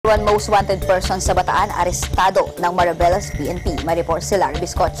#1 most wanted person sa Bataan, arestado ng Maribeles PNP. May report si Larry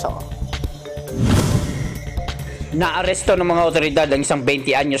Biscotso. Naaresto ng mga otoridad ang isang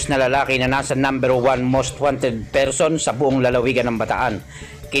 20 anyos na lalaki na nasa #1 most wanted person sa buong lalawigan ng Bataan.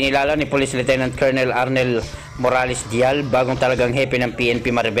 Kinilala ni Police Lieutenant Colonel Arnel Morales Dial, bagong talagang hepe ng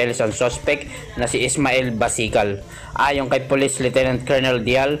PNP Maribeles, ang suspect na si Ismael Basical. Ayon kay Police Lieutenant Colonel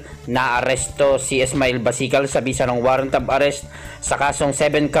Dial, naaresto si Ismael Basical sa bisa ng warrant of arrest sa kasong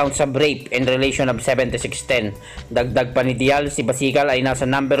 7 counts of rape in relation of 7610. Dagdag pa ni Dial, si Basical ay nasa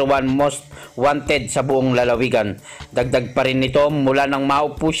 #1 most wanted sa buong lalawigan. Dagdag pa rin nito, mula nang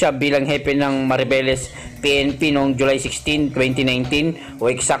maupo siya bilang hepe ng Maribeles PNP noong July 16, 2019 o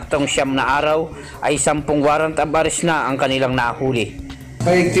eksaktong 9 na araw, ay 10 warrant of arrest na ang kanilang nahuli.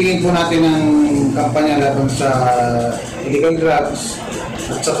 Paigtingin po natin ang kampanya laban sa illegal drugs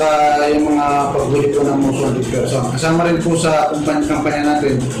at saka yung mga paghuli po ng most wanted person. Kasama rin po sa kampanya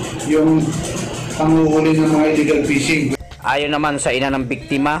natin yung panghuhuli ng mga illegal fishing. Ayon naman sa ina ng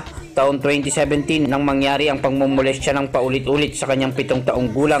biktima, taon 2017 nang mangyari ang pagmumolestya ng paulit-ulit sa kanyang 7 taong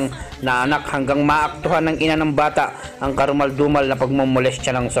gulang na anak hanggang maaktuhan ng ina ng bata ang karumal-dumal na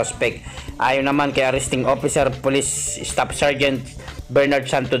pagmumolestya ng suspect. Ayon naman kay Arresting Officer Police Staff Sergeant Bernard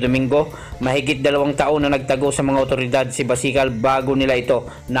Santo Domingo, mahigit 2 taon na nagtago sa mga otoridad si Basical bago nila ito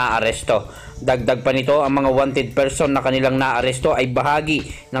naaresto. Dagdag pa nito, ang mga wanted person na kanilang naaresto ay bahagi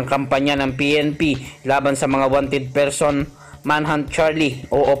ng kampanya ng PNP laban sa mga wanted person Manhunt Charlie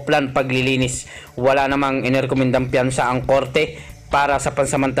o Oplan paglilinis. Wala namang inirekomendang piyansa ang korte para sa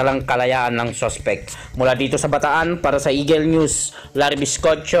pansamantalang kalayaan ng suspect. Mula dito sa Bataan, para sa Eagle News, Larry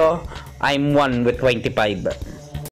Biscotso, I'm 1 with 25.